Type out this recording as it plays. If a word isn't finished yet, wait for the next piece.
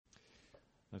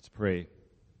Let's pray.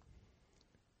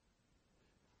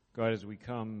 God, as we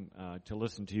come to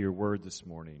listen to your word this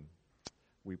morning,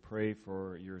 we pray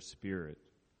for your Spirit.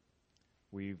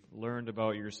 We've learned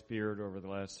about your Spirit over the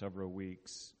last several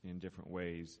weeks in different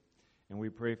ways, and we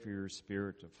pray for your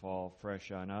Spirit to fall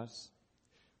fresh on us.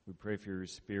 We pray for your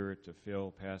Spirit to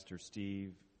fill Pastor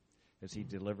Steve as he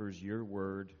delivers your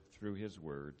word through his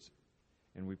words.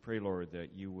 And we pray, Lord,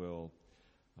 that you will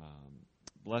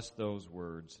bless those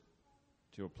words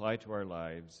to apply to our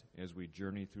lives as we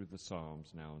journey through the Psalms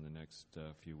now in the next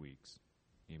few weeks.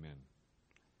 Amen.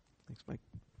 Thanks, Mike.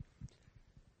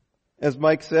 As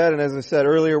Mike said, and as I said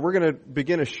earlier, we're going to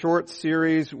begin a short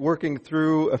series working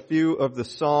through a few of the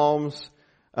Psalms.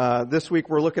 This week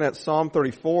we're looking at Psalm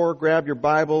 34. Grab your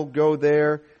Bible, go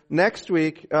there. Next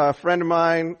week, a friend of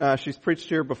mine, she's preached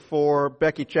here before,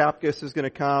 Becky Chapkus, is going to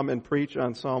come and preach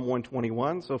on Psalm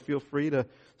 121. So feel free to,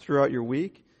 throughout your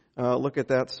week, look at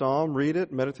that psalm, read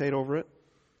it, meditate over it.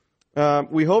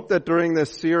 We hope that during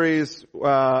this series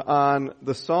on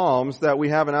the Psalms that we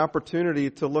have an opportunity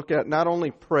to look at not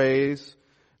only praise,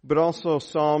 but also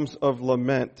psalms of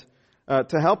lament,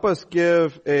 to help us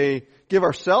give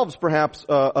ourselves perhaps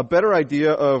a better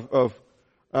idea of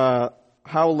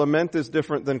how lament is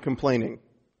different than complaining,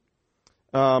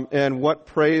 and what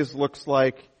praise looks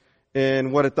like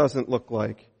and what it doesn't look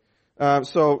like.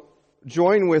 So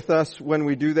join with us when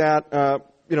we do that.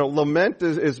 Lament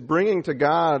is bringing to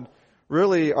God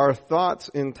really our thoughts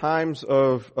in times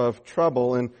of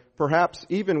trouble, and perhaps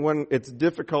even when it's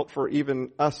difficult for even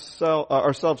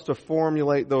ourselves to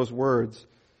formulate those words.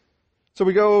 So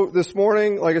we go this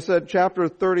morning, like I said, chapter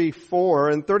 34,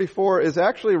 and 34 is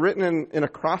actually written in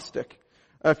acrostic.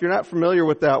 If you're not familiar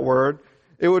with that word,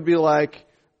 it would be like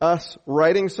us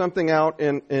writing something out,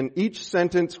 and each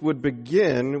sentence would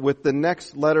begin with the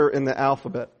next letter in the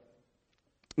alphabet.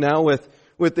 Now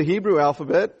with the Hebrew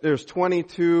alphabet, there's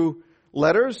 22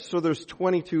 letters, so there's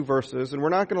 22 verses, and we're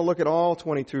not going to look at all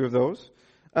 22 of those,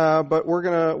 but we're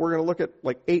going to look at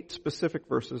like 8 specific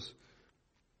verses.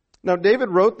 Now David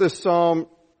wrote this psalm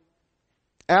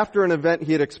after an event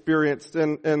he had experienced,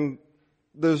 and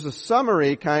there's a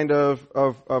summary kind of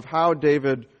how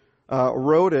David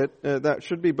wrote it. That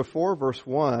should be before verse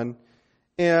 1.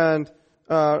 And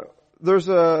there's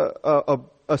a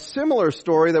similar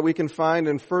story that we can find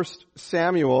in 1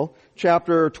 Samuel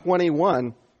chapter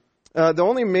 21. The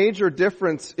only major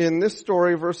difference in this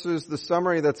story versus the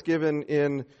summary that's given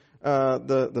in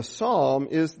the psalm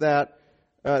is that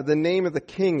the name of the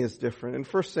king is different. In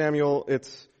 1 Samuel,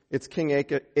 it's King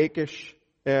Achish,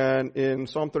 and in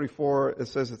Psalm 34, it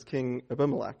says it's King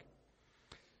Abimelech.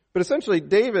 But essentially,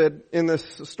 David, in this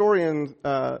story in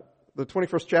the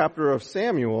 21st chapter of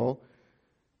Samuel,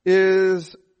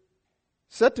 is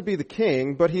said to be the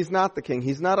king, but he's not the king.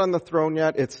 He's not on the throne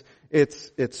yet.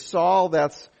 It's Saul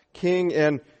that's king,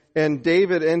 and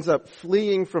David ends up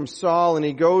fleeing from Saul, and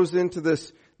he goes into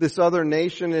this other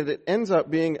nation, and it ends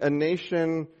up being a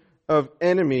nation of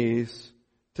enemies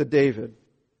to David.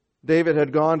 David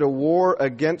had gone to war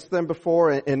against them before,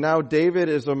 and now David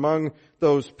is among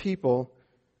those people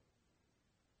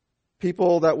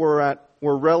that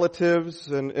were relatives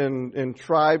and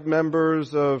tribe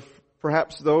members of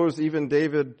perhaps those even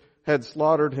David had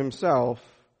slaughtered himself.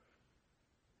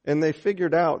 And they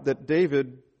figured out that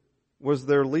David was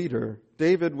their leader.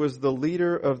 David was the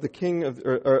leader of the king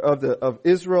of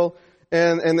Israel,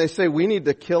 and they say, we need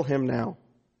to kill him now.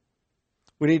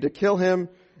 We need to kill him.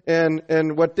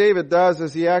 And what David does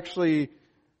is he actually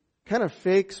kind of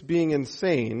fakes being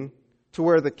insane to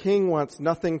where the king wants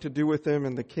nothing to do with him,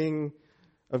 and the king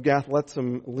of Gath lets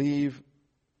him leave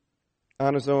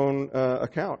on his own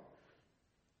account.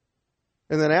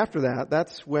 And then after that,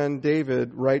 that's when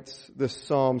David writes this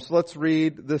psalm. So let's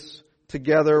read this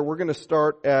together. We're going to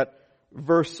start at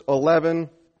verse 11,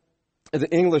 the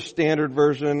English Standard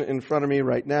Version in front of me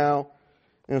right now.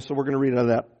 And so we're going to read out of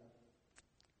that.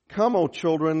 Come, O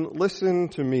children, listen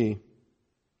to me.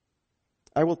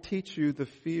 I will teach you the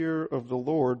fear of the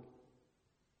Lord.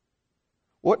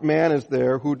 What man is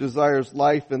there who desires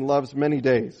life and loves many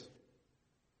days,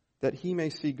 that he may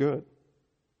see good?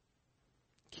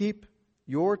 Keep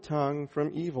your tongue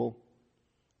from evil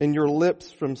and your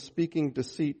lips from speaking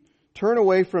deceit. Turn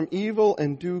away from evil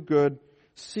and do good.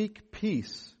 Seek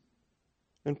peace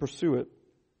and pursue it.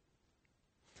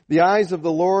 The eyes of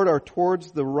the Lord are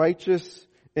towards the righteous,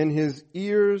 and his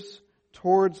ears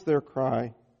towards their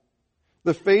cry.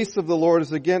 The face of the Lord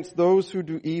is against those who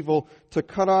do evil, to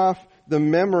cut off the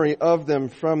memory of them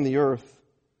from the earth.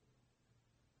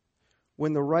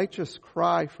 When the righteous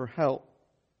cry for help,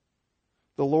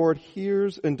 the Lord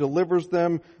hears and delivers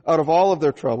them out of all of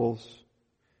their troubles.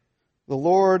 The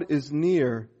Lord is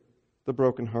near the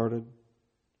brokenhearted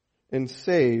and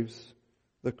saves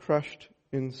the crushed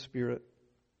in spirit.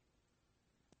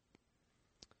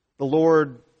 The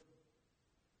Lord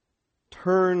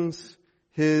turns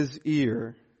His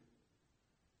ear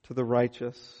to the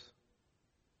righteous.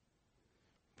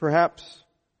 Perhaps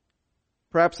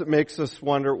it makes us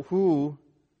wonder, who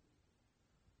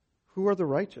are the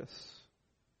righteous?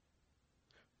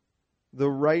 The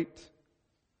right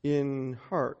in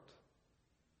heart.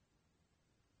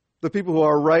 The people who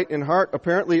are right in heart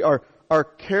apparently are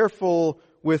careful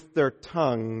with their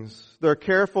tongues. They're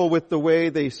careful with the way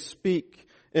they speak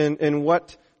and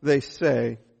what they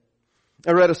say.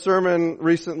 I read a sermon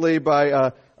recently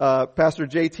by Pastor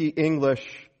J.T.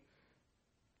 English,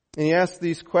 and he asked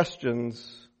these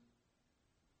questions.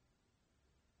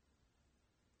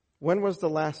 When was the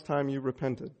last time you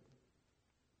repented?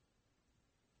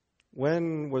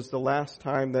 When was the last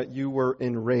time that you were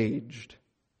enraged?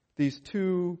 These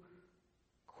two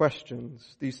questions,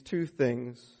 these two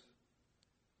things.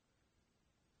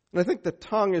 And I think the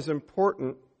tongue is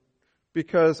important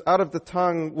because out of the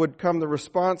tongue would come the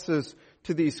responses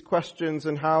to these questions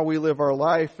and how we live our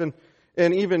life. And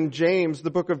even James,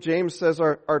 the book of James says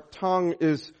our tongue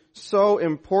is so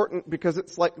important because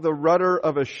it's like the rudder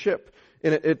of a ship,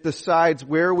 and it decides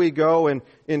where we go and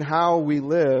in how we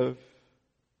live.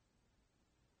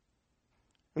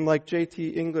 And like J.T.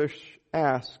 English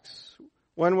asks,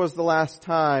 when was the last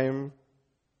time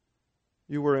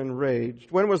you were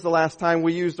enraged? When was the last time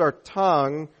we used our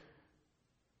tongue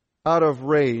out of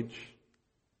rage?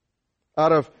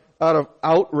 Out of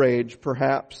outrage,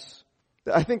 perhaps.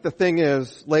 I think the thing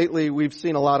is, lately we've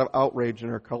seen a lot of outrage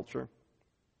in our culture.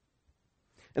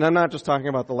 And I'm not just talking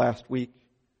about the last week.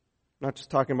 I'm not just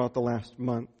talking about the last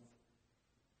month.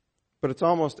 But it's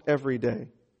almost every day.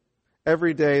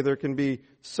 Every day there can be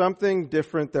something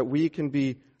different that we can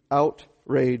be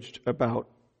outraged about.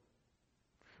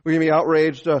 We can be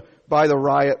outraged by the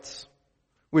riots.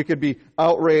 We could be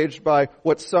outraged by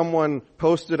what someone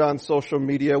posted on social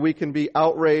media. We can be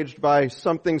outraged by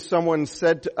something someone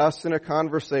said to us in a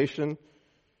conversation.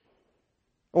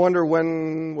 I wonder,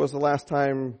 when was the last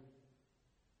time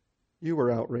you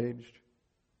were outraged?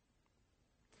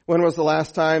 When was the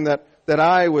last time that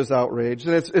I was outraged?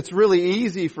 And it's really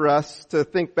easy for us to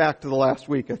think back to the last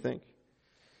week, I think.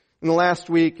 In the last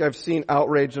week, I've seen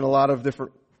outrage in a lot of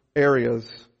different areas.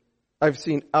 I've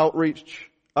seen outrage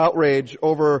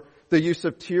over the use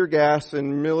of tear gas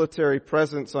and military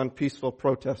presence on peaceful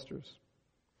protesters.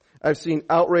 I've seen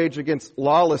outrage against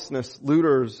lawlessness,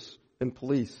 looters, and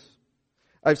police.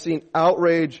 I've seen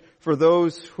outrage for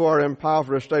those who are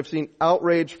impoverished. I've seen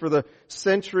outrage for the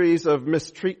centuries of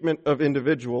mistreatment of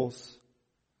individuals.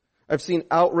 I've seen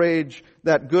outrage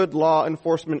that good law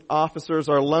enforcement officers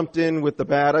are lumped in with the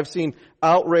bad. I've seen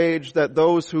outrage that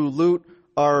those who loot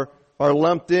are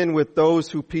lumped in with those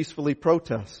who peacefully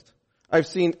protest. I've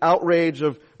seen outrage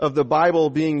of the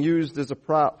Bible being used as a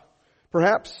prop.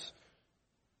 Perhaps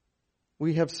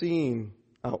we have seen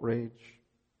outrage.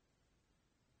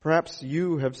 Perhaps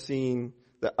you have seen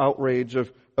the outrage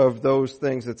of those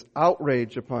things. It's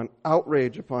outrage upon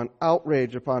outrage upon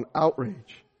outrage upon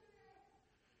outrage.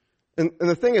 And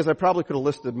the thing is, I probably could have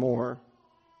listed more.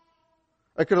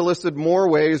 I could have listed more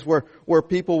ways where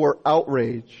people were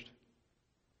outraged.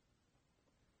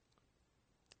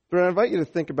 But I invite you to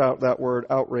think about that word,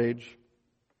 outrage.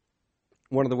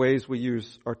 One of the ways we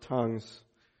use our tongues.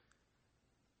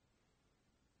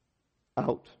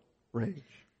 Outrage.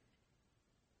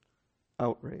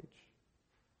 Outrage.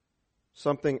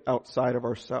 Something outside of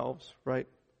ourselves, right?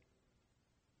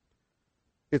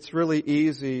 It's really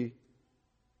easy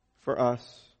for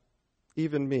us,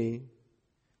 even me,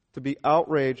 to be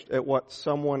outraged at what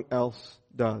someone else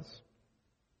does.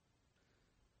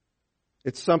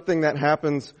 It's something that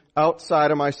happens outside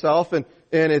of myself, and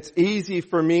it's easy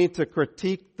for me to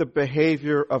critique the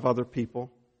behavior of other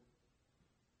people.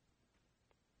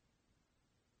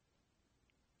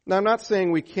 Now, I'm not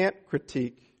saying we can't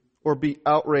critique or be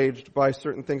outraged by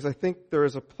certain things. I think there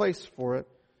is a place for it.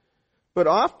 But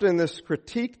often this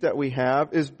critique that we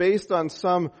have is based on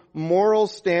some moral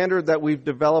standard that we've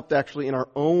developed actually in our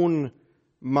own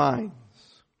minds.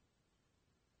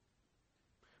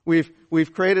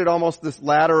 We've created almost this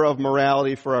ladder of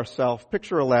morality for ourselves.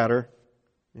 Picture a ladder.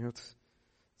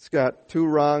 It's got 2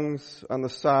 rungs on the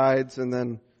sides and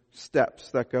then steps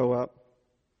that go up.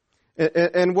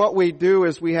 And what we do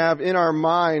is we have in our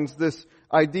minds this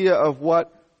idea of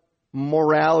what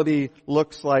morality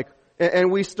looks like.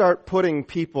 And we start putting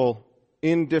people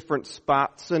in different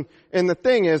spots. And the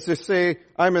thing is to say,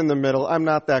 I'm in the middle. I'm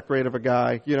not that great of a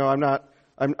guy. I'm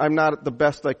I'm not the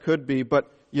best I could be, but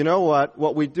you know what?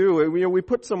 What we do, we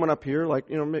put someone up here like,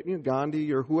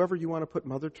 Gandhi or whoever you want to put,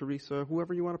 Mother Teresa,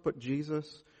 whoever you want to put,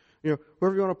 Jesus,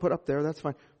 whoever you want to put up there, that's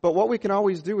fine. But what we can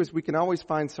always do is we can always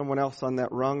find someone else on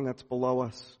that rung that's below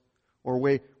us or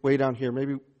way down here.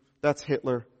 Maybe that's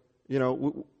Hitler.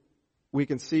 We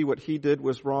can see what he did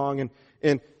was wrong.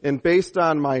 And based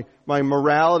on my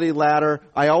morality ladder,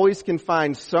 I always can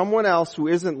find someone else who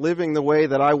isn't living the way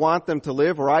that I want them to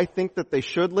live or I think that they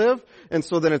should live. And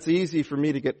so then it's easy for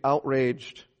me to get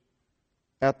outraged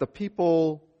at the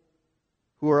people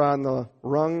who are on the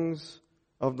rungs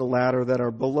of the ladder that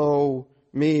are below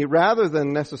me rather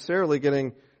than necessarily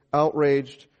getting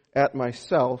outraged at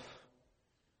myself.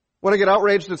 When I get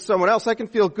outraged at someone else, I can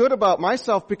feel good about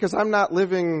myself because I'm not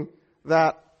living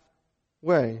that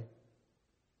way.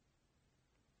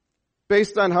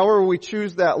 Based on however we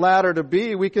choose that ladder to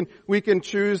be, we can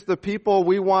choose the people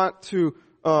we want to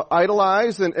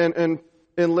idolize and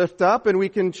lift up, and we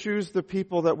can choose the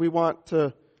people that we want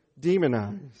to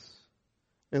demonize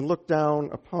and look down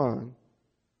upon.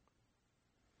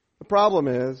 The problem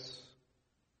is,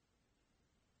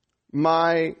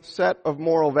 my set of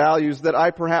moral values that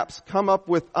I perhaps come up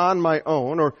with on my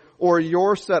own, or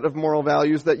your set of moral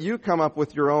values that you come up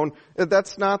with your own,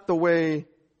 that's not the way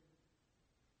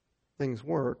things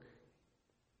work.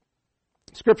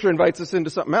 Scripture invites us into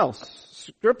something else.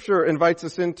 Scripture invites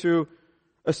us into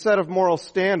a set of moral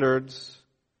standards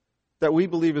that we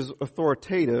believe is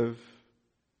authoritative.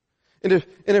 And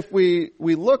if we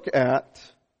look at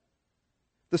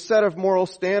the set of moral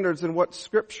standards and what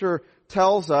Scripture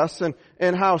tells us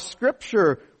and how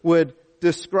Scripture would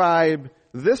describe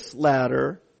this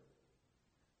ladder,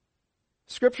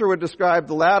 Scripture would describe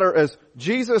the ladder as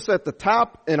Jesus at the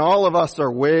top and all of us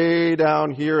are way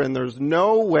down here and there's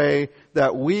no way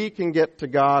that we can get to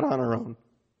God on our own.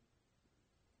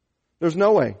 There's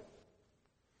no way.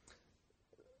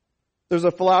 There's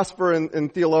a philosopher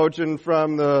and theologian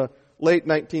from the late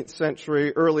 19th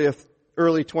century, early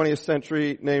 20th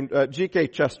century named G.K.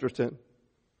 Chesterton.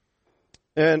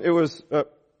 And it was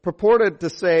purported to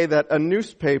say that a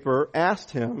newspaper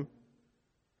asked him,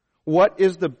 what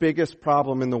is the biggest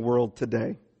problem in the world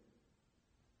today?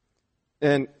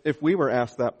 And if we were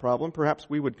asked that problem, perhaps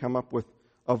we would come up with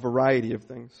a variety of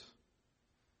things.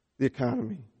 The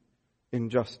economy,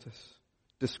 injustice,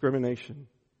 discrimination,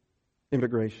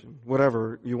 immigration,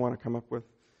 whatever you want to come up with.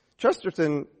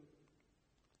 Chesterton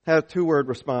had a two-word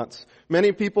response.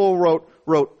 Many people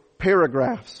wrote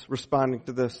paragraphs responding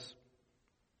to this.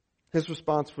 His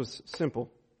response was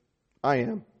simple. I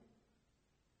am.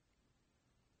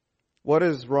 What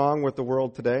is wrong with the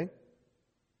world today?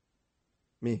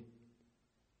 Me.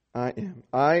 I am.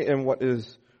 I am what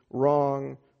is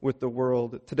wrong with the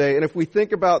world today. And if we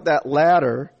think about that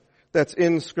ladder that's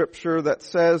in Scripture that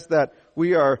says that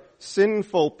we are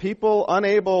sinful people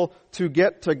unable to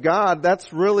get to God,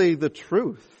 that's really the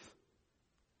truth.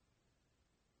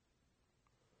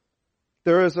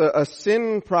 There is a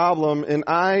sin problem, and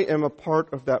I am a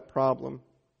part of that problem.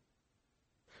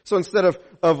 So instead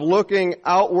of looking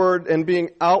outward and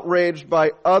being outraged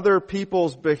by other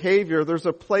people's behavior, there's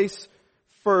a place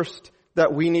first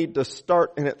that we need to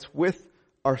start, and it's with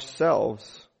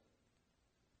ourselves.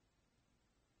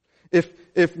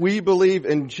 If we believe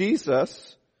in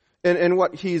Jesus and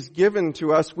what He's given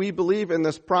to us, we believe in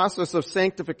this process of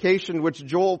sanctification, which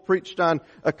Joel preached on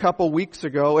a couple weeks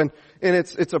ago, and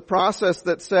it's a process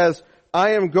that says,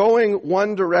 I am going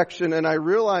one direction and I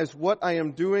realize what I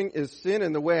am doing is sin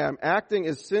and the way I'm acting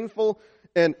is sinful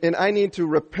and I need to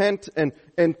repent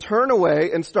and turn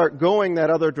away and start going that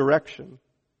other direction.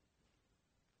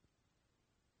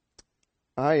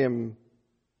 I am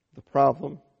the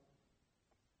problem.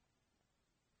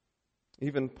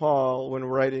 Even Paul, when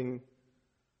writing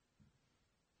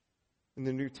in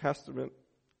the New Testament,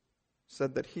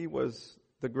 said that he was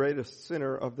the greatest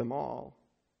sinner of them all.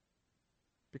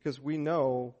 Because we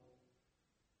know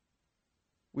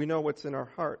what's in our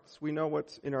hearts. We know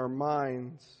what's in our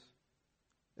minds.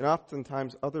 And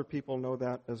oftentimes other people know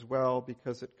that as well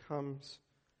because it comes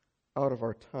out of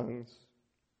our tongues.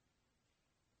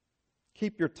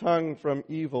 Keep your tongue from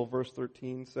evil, verse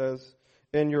 13 says,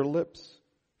 and your lips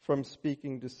from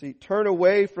speaking deceit. Turn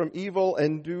away from evil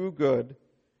and do good.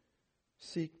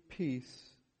 Seek peace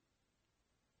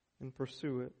and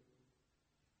pursue it.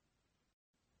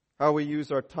 How we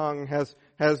use our tongue has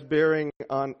bearing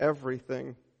on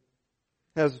everything.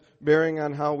 Has bearing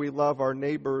on how we love our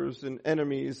neighbors and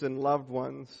enemies and loved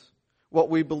ones.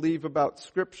 What we believe about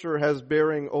Scripture has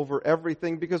bearing over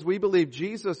everything because we believe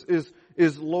Jesus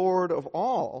is Lord of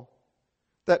all.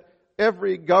 That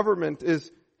every government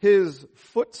is His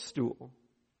footstool.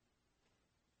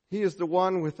 He is the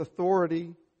one with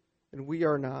authority, and we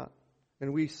are not.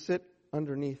 And we sit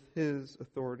underneath His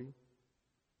authority.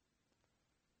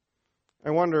 I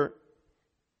wonder,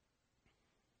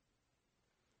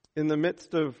 in the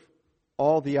midst of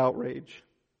all the outrage,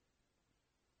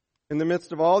 in the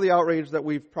midst of all the outrage that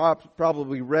we've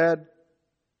probably read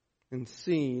and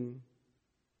seen,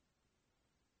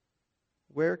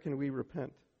 where can we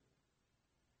repent?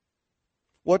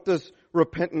 What does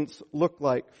repentance look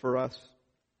like for us?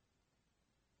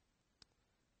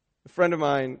 A friend of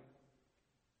mine,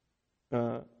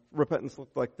 repentance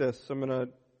looked like this. I'm going to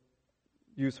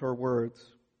use her words.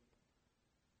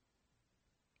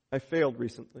 I failed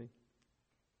recently.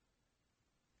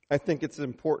 I think it's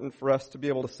important for us to be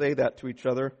able to say that to each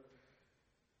other.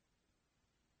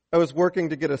 I was working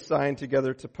to get a sign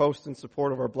together to post in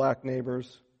support of our black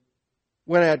neighbors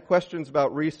when I had questions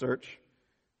about research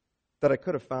that I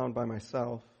could have found by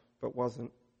myself, but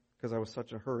wasn't because I was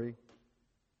such a hurry.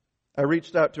 I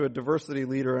reached out to a diversity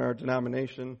leader in our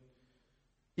denomination.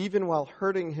 Even while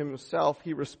hurting himself,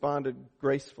 he responded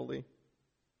gracefully.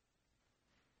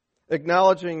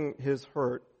 Acknowledging his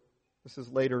hurt, this is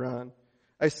later on,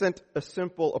 I sent a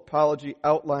simple apology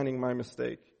outlining my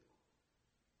mistake.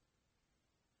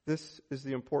 This is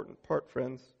the important part,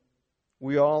 friends.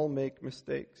 We all make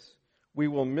mistakes. We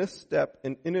will misstep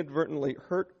and inadvertently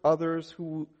hurt others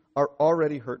who are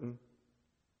already hurting.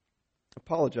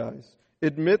 Apologize.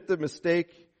 Admit the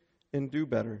mistake and do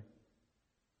better.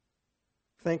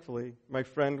 Thankfully, my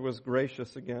friend was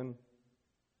gracious again.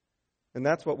 And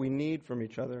that's what we need from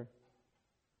each other.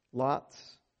 Lots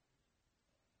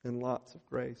and lots of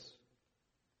grace.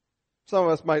 Some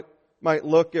of us might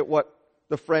look at what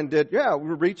the friend did. Yeah,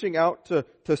 we're reaching out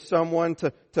to someone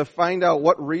to find out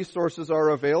what resources are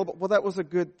available. Well, that was a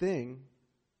good thing.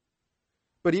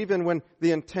 But even when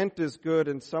the intent is good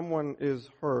and someone is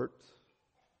hurt,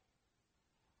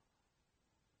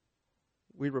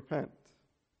 we repent.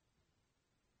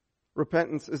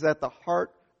 Repentance is at the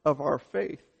heart of our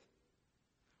faith.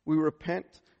 We repent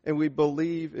and we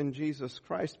believe in Jesus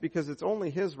Christ because it's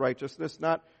only His righteousness,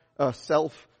 not a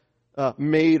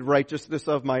self-made righteousness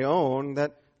of my own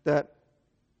that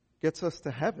gets us to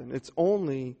heaven. It's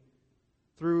only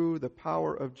through the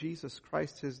power of Jesus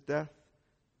Christ, His death,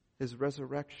 His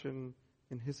resurrection,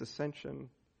 and His ascension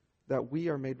that we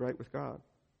are made right with God.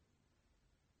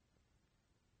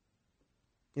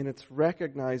 And it's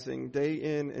recognizing day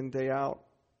in and day out,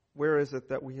 where is it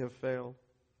that we have failed?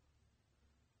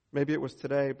 Maybe it was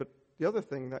today, but the other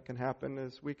thing that can happen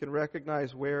is we can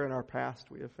recognize where in our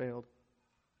past we have failed.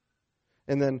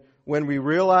 And then when we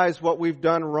realize what we've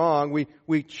done wrong,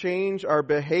 we change our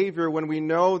behavior when we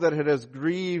know that it has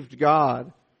grieved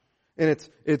God. And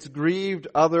it's grieved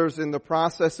others in the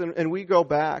process, and we go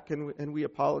back and we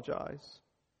apologize.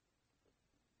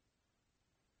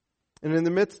 And in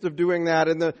the midst of doing that,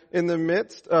 in the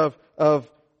midst of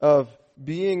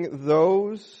being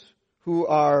those who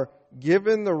are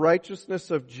given the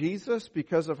righteousness of Jesus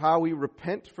because of how we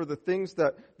repent for the things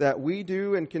that we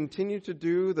do and continue to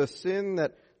do, the sin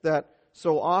that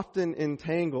so often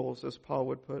entangles, as Paul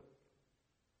would put,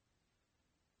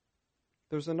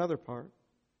 there's another part.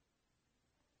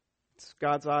 It's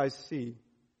God's eyes see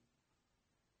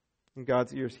and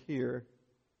God's ears hear.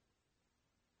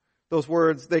 Those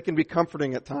words, they can be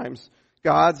comforting at times.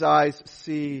 God's eyes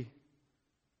see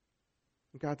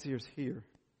and God's ears hear.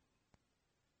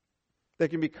 They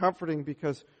can be comforting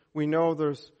because we know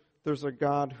there's a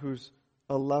God who's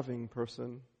a loving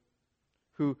person,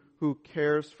 who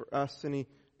cares for us, and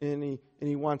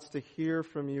he wants to hear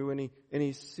from you, and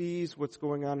he sees what's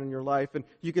going on in your life. And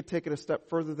you could take it a step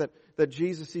further that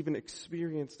Jesus even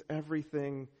experienced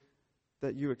everything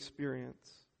that you experience.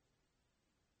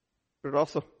 But it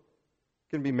also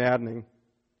can be maddening.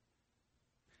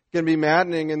 It can be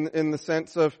maddening in the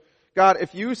sense of, God,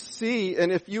 if you see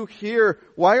and if you hear,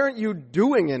 why aren't you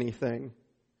doing anything?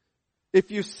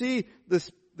 If you see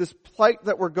this plight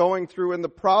that we're going through and the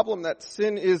problem that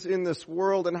sin is in this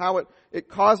world and how it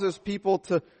causes people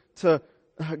to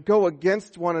go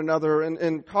against one another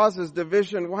and causes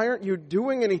division, why aren't you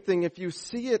doing anything if you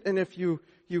see it and if you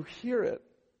hear it?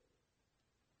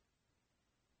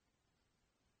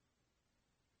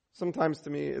 Sometimes to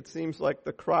me it seems like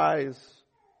the cries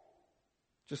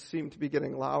just seem to be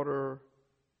getting louder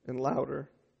and louder.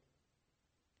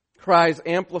 Cries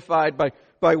amplified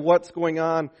by what's going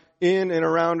on in and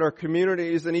around our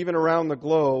communities and even around the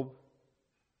globe.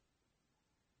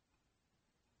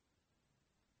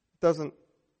 It doesn't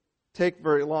take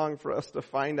very long for us to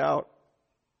find out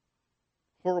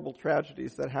horrible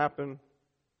tragedies that happen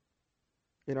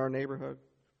in our neighborhood.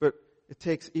 But it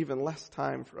takes even less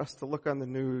time for us to look on the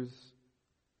news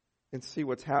and see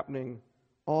what's happening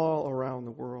all around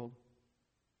the world.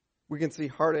 We can see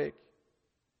heartache.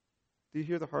 Do you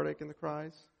hear the heartache in the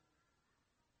cries?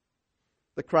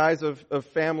 The cries of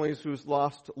families who's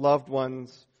lost loved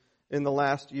ones in the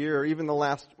last year, even the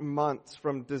last months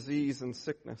from disease and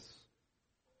sickness.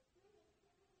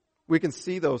 We can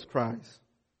see those cries.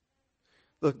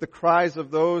 The cries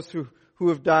of those who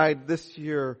have died this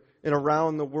year and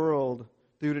around the world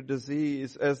due to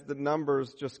disease as the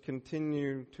numbers just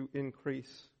continue to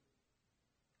increase.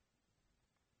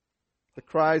 The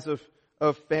cries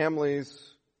of families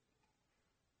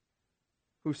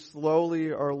who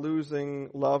slowly are losing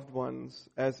loved ones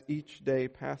as each day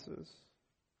passes.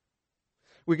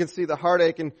 We can see the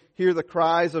heartache and hear the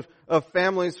cries of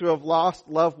families who have lost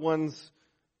loved ones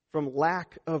from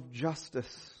lack of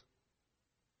justice.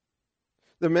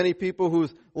 The many people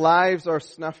whose lives are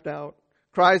snuffed out.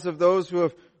 Cries of those who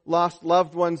have lost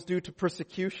loved ones due to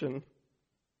persecution.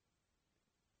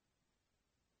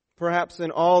 Perhaps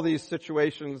in all these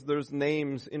situations, there's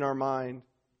names in our mind.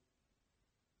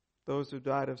 Those who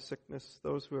died of sickness,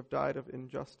 those who have died of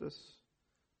injustice,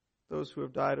 those who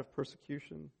have died of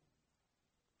persecution.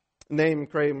 A name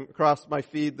came across my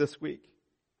feed this week.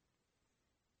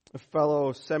 A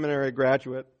fellow seminary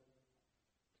graduate.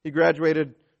 He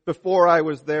graduated before I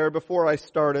was there, before I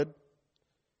started,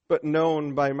 but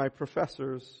known by my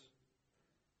professors,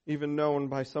 even known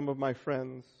by some of my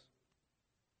friends.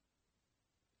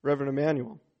 Reverend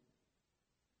Emmanuel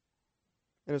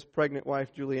and his pregnant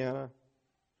wife, Juliana,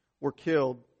 were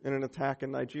killed in an attack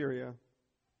in Nigeria.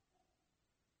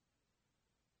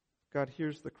 God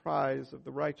hears the cries of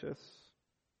the righteous.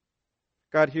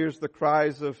 God hears the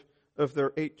cries of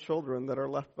their 8 children that are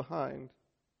left behind.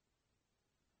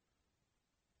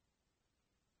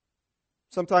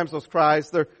 Sometimes those cries,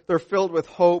 they're filled with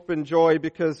hope and joy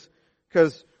because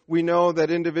we know that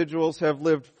individuals have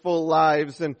lived full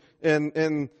lives and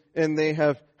they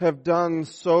have done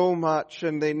so much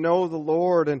and they know the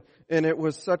Lord and it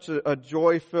was such a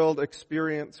joy-filled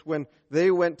experience when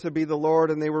they went to be the Lord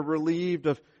and they were relieved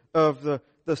of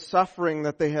the suffering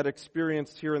that they had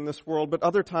experienced here in this world. But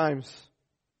other times,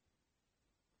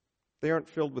 they aren't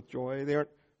filled with joy. They aren't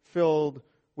filled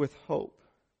with hope.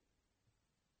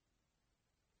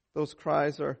 Those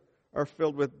cries are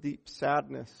filled with deep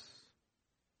sadness,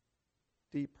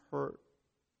 deep hurt,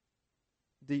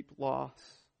 deep loss.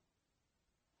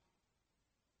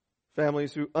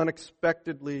 Families who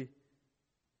unexpectedly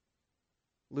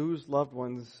lose loved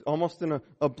ones, almost in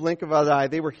a blink of an eye.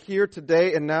 They were here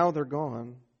today and now they're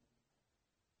gone.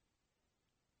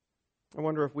 I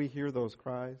wonder if we hear those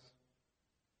cries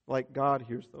like God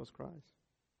hears those cries.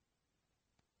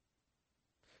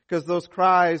 Because those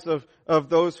cries of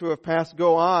those who have passed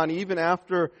go on even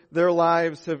after their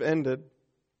lives have ended.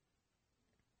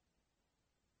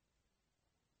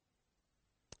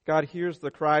 God hears the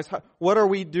cries. What are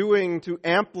we doing to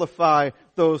amplify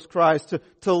those cries,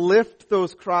 to lift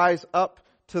those cries up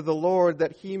to the Lord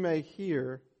that He may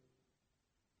hear?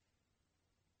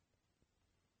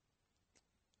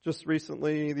 Just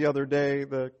recently, the other day,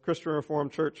 the Christian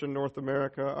Reformed Church in North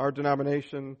America, our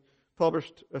denomination,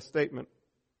 published a statement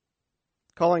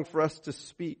calling for us to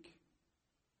speak,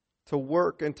 to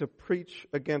work, and to preach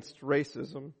against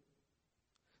racism.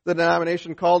 The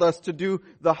denomination called us to do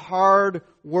the hard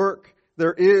work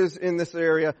there is in this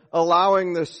area,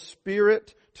 allowing the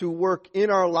Spirit to work in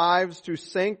our lives to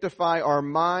sanctify our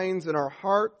minds and our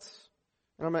hearts,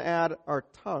 and I'm going to add our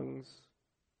tongues.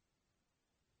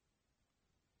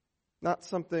 Not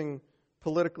something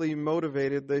politically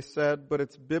motivated, they said, but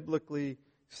it's biblically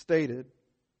stated.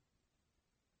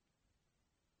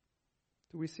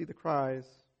 Do we see the cries?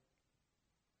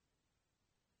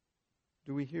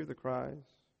 Do we hear the cries?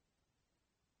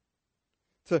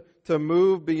 To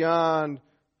move beyond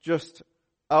just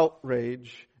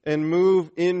outrage and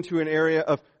move into an area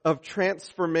of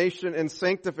transformation and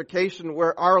sanctification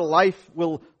where our life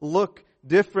will look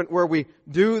different, where we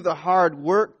do the hard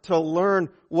work to learn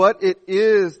what it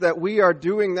is that we are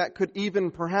doing that could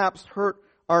even perhaps hurt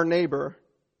our neighbor,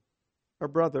 our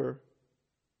brother,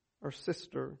 our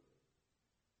sister,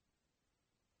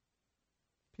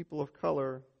 people of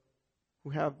color who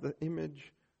have the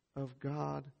image of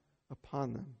God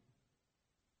upon them.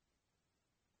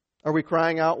 Are we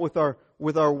crying out with our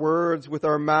words, with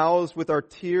our mouths, with our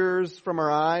tears from our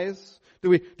eyes? Do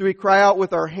we cry out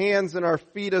with our hands and our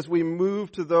feet as we move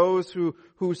to those who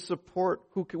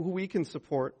we can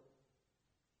support?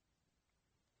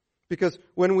 Because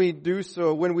when we do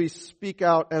so, when we speak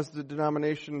out as the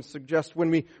denomination suggests, when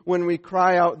we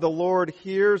cry out, the Lord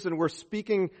hears, and we're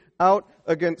speaking out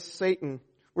against Satan.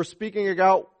 We're speaking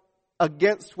out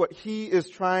against what he is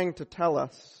trying to tell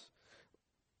us.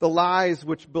 The lies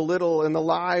which belittle and the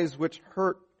lies which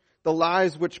hurt, the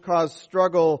lies which cause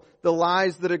struggle, the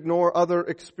lies that ignore other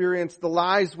experience, the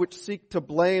lies which seek to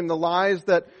blame, the lies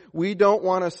that we don't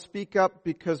want to speak up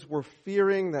because we're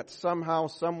fearing that somehow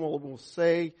someone will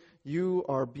say, you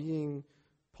are being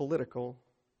political.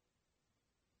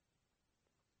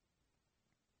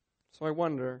 So I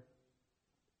wonder,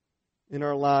 in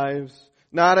our lives,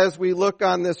 not as we look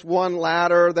on this one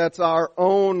ladder that's our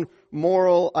own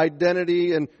moral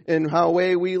identity and how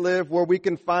way we live, where we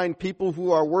can find people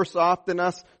who are worse off than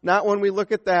us, not when we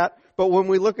look at that, but when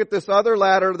we look at this other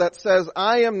ladder that says,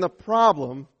 I am the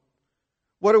problem,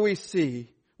 what do we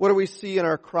see? What do we see in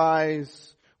our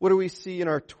cries? What do we see in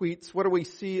our tweets? What do we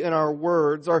see in our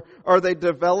words? Are they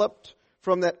developed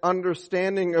from that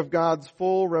understanding of God's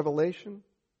full revelation?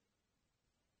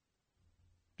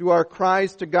 Do our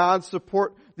cries to God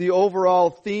support the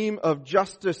overall theme of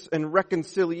justice and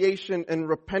reconciliation and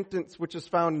repentance which is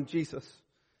found in Jesus?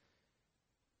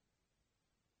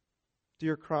 Do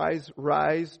your cries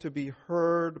rise to be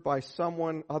heard by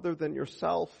someone other than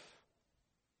yourself?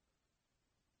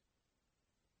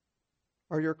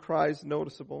 Are your cries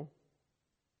noticeable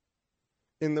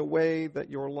in the way that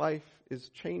your life is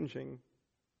changing?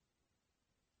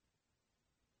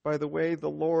 By the way the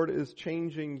Lord is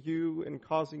changing you and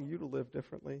causing you to live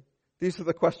differently? These are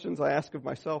the questions I ask of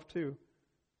myself too.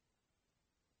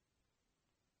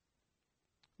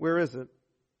 Where is it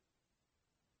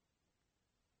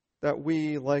that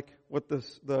we, like what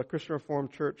the Christian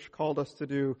Reformed Church called us to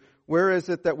do, where is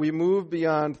it that we move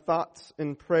beyond thoughts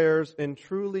and prayers and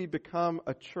truly become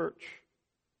a church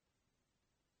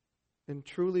and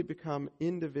truly become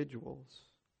individuals,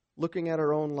 looking at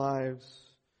our own lives,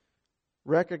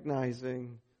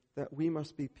 recognizing that we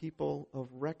must be people of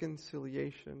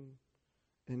reconciliation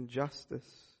and justice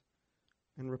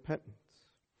and repentance?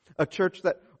 A church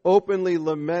that openly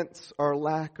laments our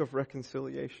lack of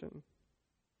reconciliation.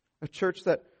 A church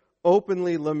that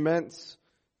openly laments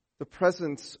the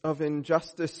presence of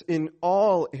injustice in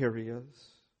all areas.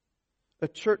 A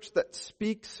church that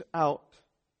speaks out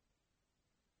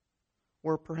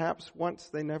where perhaps once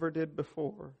they never did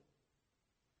before.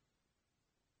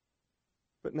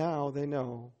 But now they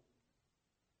know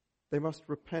they must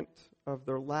repent of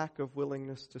their lack of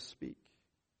willingness to speak.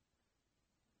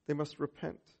 They must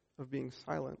repent of being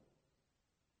silent.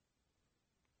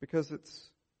 Because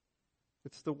it's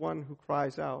the one who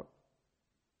cries out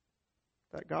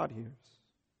that God hears.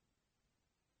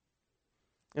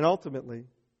 And ultimately,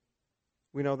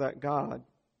 we know that God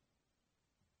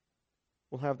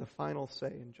will have the final say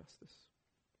in justice.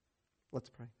 Let's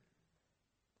pray.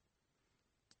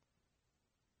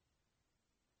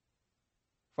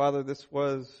 Father, this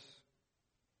was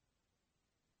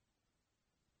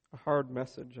a hard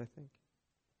message, I think.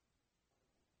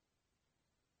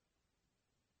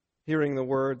 Hearing the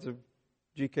words of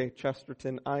G.K.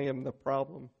 Chesterton, I am the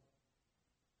problem.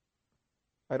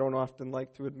 I don't often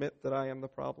like to admit that I am the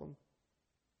problem.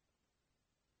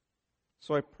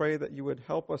 So I pray that you would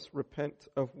help us repent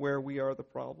of where we are the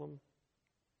problem.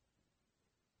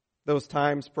 Those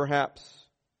times, perhaps,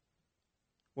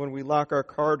 when we lock our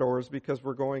car doors because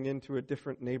we're going into a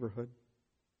different neighborhood.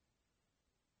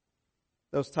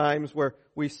 Those times where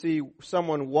we see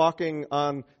someone walking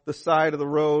on the side of the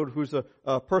road who's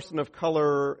a person of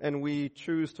color and we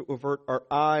choose to avert our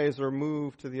eyes or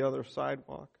move to the other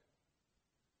sidewalk.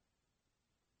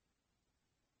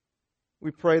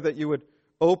 We pray that you would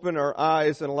open our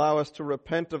eyes and allow us to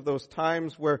repent of those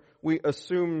times where we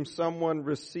assume someone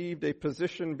received a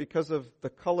position because of the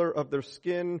color of their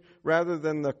skin rather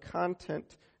than the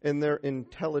content and their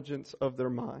intelligence of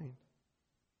their mind.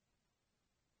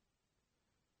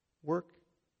 Work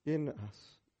in us,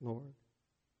 Lord.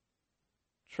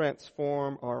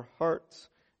 Transform our hearts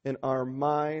and our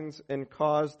minds and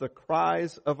cause the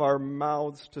cries of our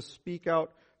mouths to speak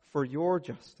out for your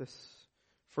justice,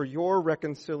 for your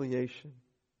reconciliation,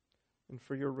 and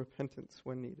for your repentance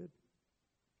when needed.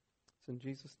 It's in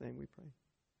Jesus' name we pray.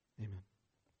 Amen.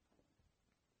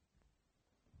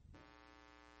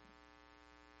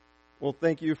 Well,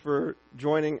 thank you for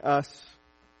joining us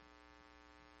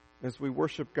as we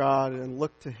worship God and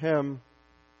look to Him,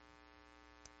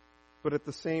 but at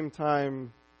the same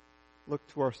time, look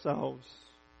to ourselves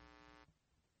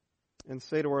and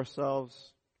say to ourselves,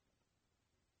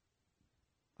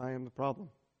 I am the problem.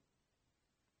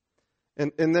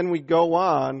 And then we go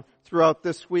on throughout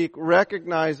this week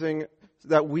recognizing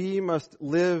that we must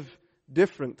live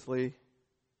differently,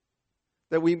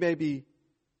 that we may be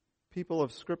people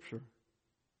of Scripture,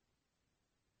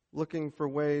 looking for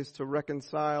ways to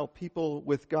reconcile people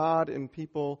with God and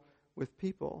people with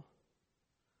people,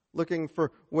 looking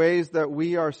for ways that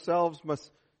we ourselves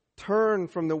must turn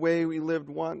from the way we lived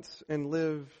once and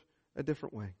live a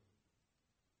different way.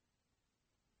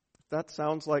 If that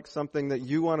sounds like something that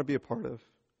you want to be a part of,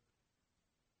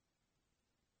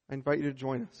 I invite you to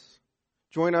join us.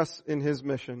 Join us in His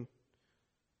mission.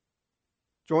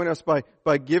 Join us by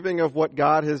giving of what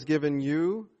God has given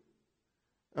you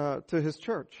to His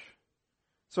church.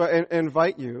 So I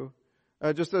invite you,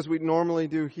 just as we normally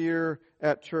do here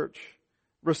at church,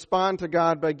 respond to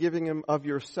God by giving Him of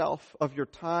yourself, of your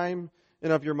time,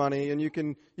 and of your money. And you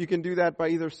can do that by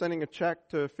either sending a check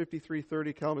to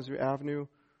 5330 Kalamazoo Avenue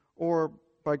or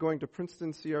by going to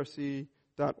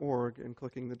PrincetonCRC.org and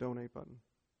clicking the donate button.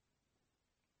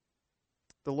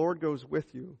 The Lord goes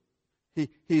with you.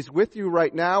 He's with you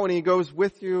right now, and He goes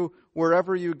with you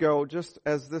wherever you go, just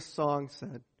as this song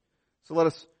said. So let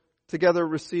us together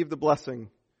receive the blessing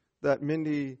that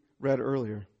Mindy read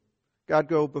earlier. God,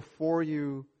 go before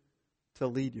you to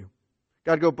lead you.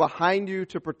 God, go behind you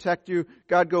to protect you.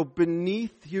 God, go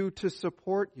beneath you to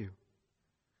support you.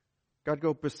 God,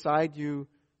 go beside you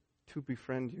to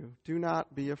befriend you. Do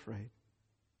not be afraid.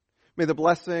 May the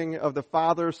blessing of the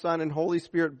Father, Son, and Holy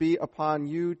Spirit be upon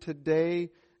you today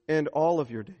and all of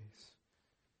your days.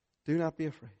 Do not be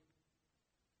afraid.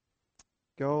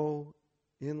 Go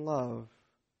in love.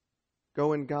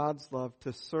 Go in God's love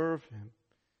to serve Him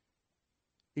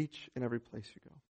each and every place you go.